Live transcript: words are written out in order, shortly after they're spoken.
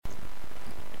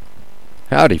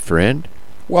Howdy, friend.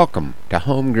 Welcome to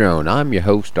Homegrown. I'm your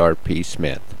host, R.P.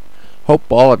 Smith. Hope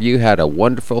all of you had a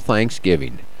wonderful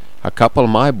Thanksgiving. A couple of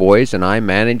my boys and I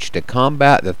managed to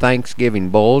combat the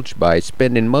Thanksgiving bulge by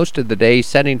spending most of the day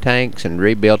setting tanks and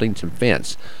rebuilding some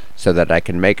fence so that I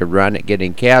can make a run at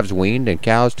getting calves weaned and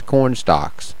cows to corn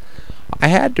stalks. I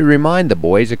had to remind the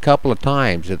boys a couple of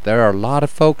times that there are a lot of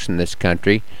folks in this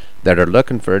country that are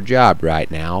looking for a job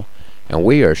right now, and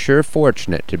we are sure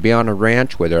fortunate to be on a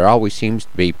ranch where there always seems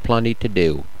to be plenty to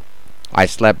do. I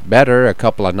slept better a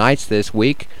couple of nights this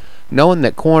week, knowing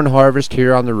that corn harvest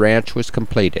here on the ranch was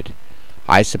completed.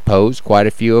 I suppose quite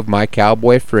a few of my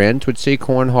cowboy friends would see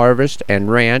corn harvest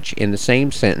and ranch in the same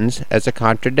sentence as a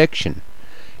contradiction.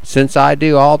 Since I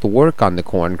do all the work on the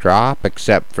corn crop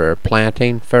except for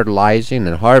planting, fertilizing,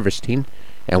 and harvesting,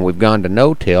 and we've gone to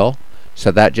no-till,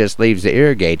 so that just leaves the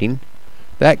irrigating,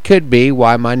 that could be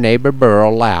why my neighbor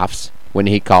Burl laughs when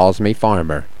he calls me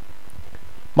farmer.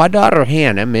 My daughter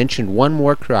Hannah mentioned one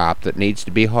more crop that needs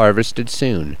to be harvested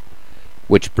soon,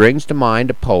 which brings to mind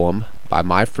a poem by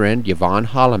my friend Yvonne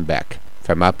Hollenbeck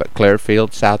from up at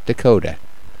Clearfield, South Dakota.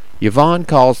 Yvonne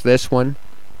calls this one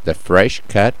The Fresh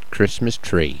Cut Christmas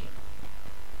Tree.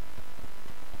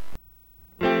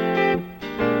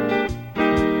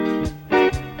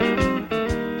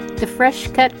 The Fresh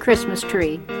Cut Christmas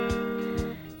Tree.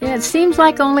 Yeah, it seems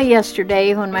like only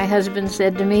yesterday when my husband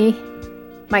said to me,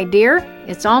 "My dear,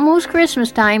 it's almost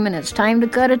Christmas time and it's time to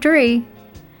cut a tree."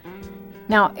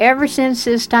 Now, ever since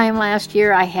this time last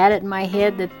year, I had it in my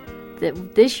head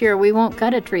that this year we won't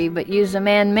cut a tree but use a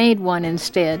man-made one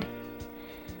instead.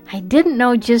 I didn't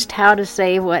know just how to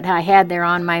say what I had there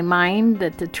on my mind,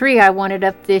 that the tree I wanted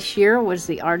up this year was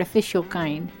the artificial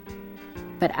kind.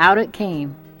 But out it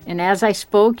came, and as I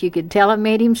spoke, you could tell it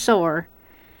made him sore.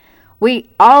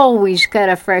 "We always cut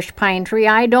a fresh pine tree.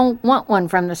 I don't want one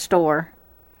from the store."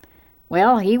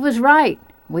 Well, he was right.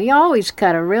 We always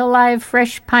cut a real live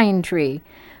fresh pine tree.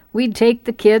 We'd take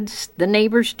the kids, the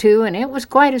neighbors too, and it was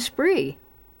quite a spree.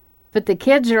 But the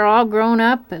kids are all grown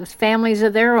up with families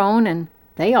of their own, and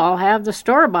they all have the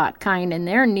store-bought kind in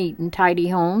their neat and tidy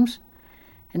homes.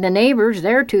 And the neighbors,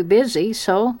 they're too busy,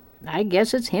 so I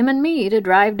guess it's him and me to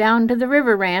drive down to the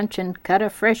river ranch and cut a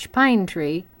fresh pine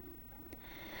tree.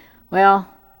 Well,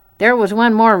 there was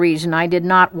one more reason I did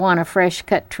not want a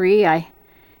fresh-cut tree. I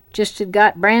just had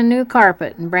got brand-new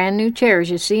carpet and brand-new chairs,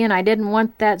 you see, and I didn't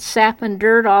want that sap and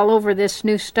dirt all over this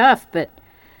new stuff, but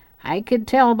I could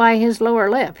tell by his lower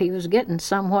lip he was getting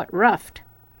somewhat roughed.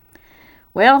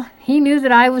 Well, he knew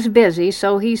that I was busy,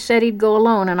 so he said he'd go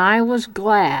alone, and I was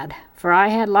glad, for I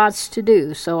had lots to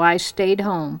do, so I stayed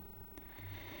home.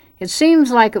 It seems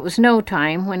like it was no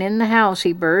time when in the house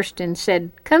he burst and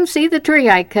said, "Come see the tree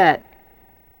I cut."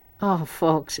 Oh,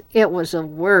 folks, it was the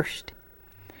worst.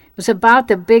 It was about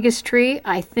the biggest tree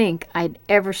I think I'd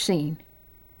ever seen.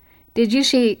 Did you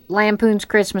see Lampoon's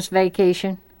Christmas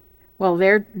Vacation? Well,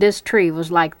 this tree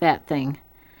was like that thing.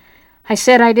 I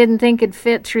said I didn't think it'd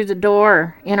fit through the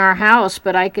door in our house,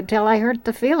 but I could tell I hurt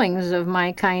the feelings of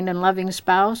my kind and loving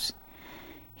spouse.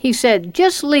 He said,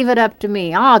 "Just leave it up to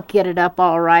me. I'll get it up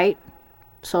all right."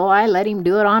 So I let him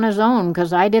do it on his own,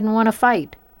 'cause I didn't want to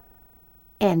fight.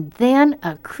 And then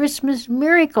a Christmas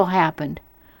miracle happened.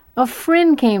 A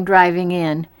friend came driving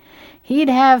in. He'd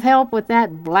have help with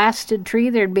that blasted tree.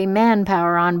 There'd be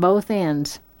manpower on both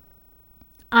ends.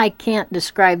 I can't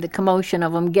describe the commotion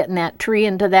of 'em getting that tree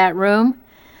into that room.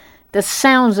 The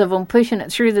sounds of 'em pushing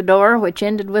it through the door, which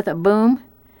ended with a boom.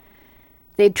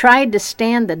 They tried to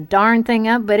stand the darn thing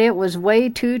up, but it was way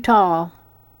too tall.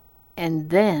 And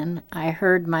then I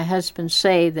heard my husband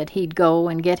say that he'd go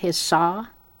and get his saw.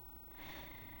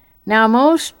 Now,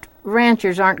 most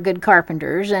ranchers aren't good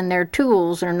carpenters, and their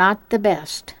tools are not the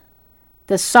best.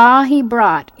 The saw he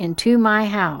brought into my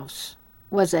house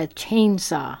was a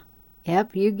chainsaw.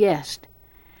 Yep, you guessed.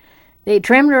 They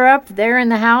trimmed her up there in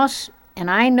the house, and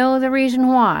I know the reason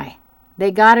why. They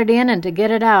got it in, and to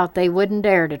get it out, they wouldn't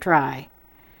dare to try.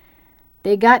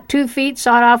 They got 2 feet,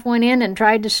 sawed off one end, and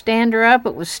tried to stand her up.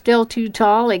 It was still too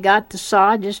tall. They got the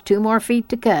saw, just 2 more feet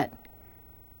to cut.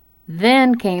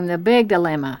 Then came the big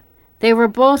dilemma. They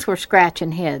both were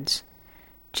scratching heads.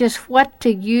 Just what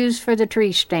to use for the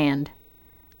tree stand.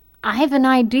 "I've an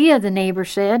idea," the neighbor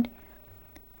said.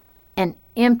 An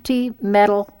empty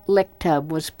metal lick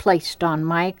tub was placed on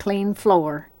my clean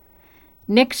floor.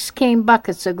 Next came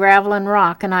buckets of gravel and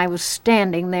rock, and I was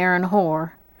standing there in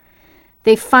horror.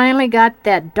 They finally got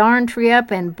that darn tree up,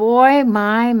 and boy,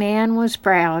 my man was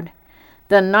proud.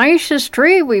 "The nicest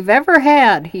tree we've ever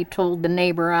had," he told the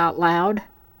neighbor out loud.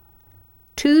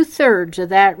 2/3 of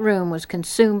that room was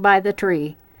consumed by the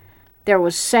tree. There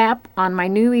was sap on my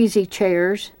new easy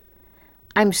chairs.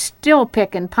 I'm still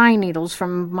picking pine needles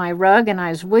from my rug, and I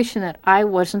was wishing that I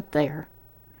wasn't there.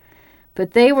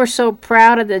 But they were so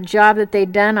proud of the job that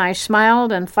they'd done, I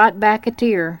smiled and fought back a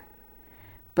tear.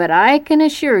 But I can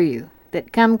assure you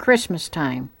that come Christmas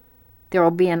time, there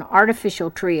will be an artificial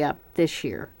tree up this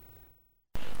year.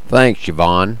 Thanks,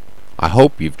 Yvonne. I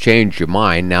hope you've changed your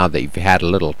mind now that you've had a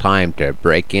little time to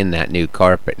break in that new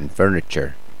carpet and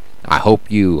furniture. I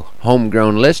hope you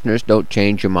homegrown listeners don't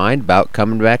change your mind about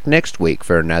coming back next week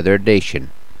for another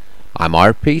edition. I'm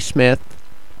R.P. Smith.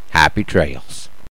 Happy trails.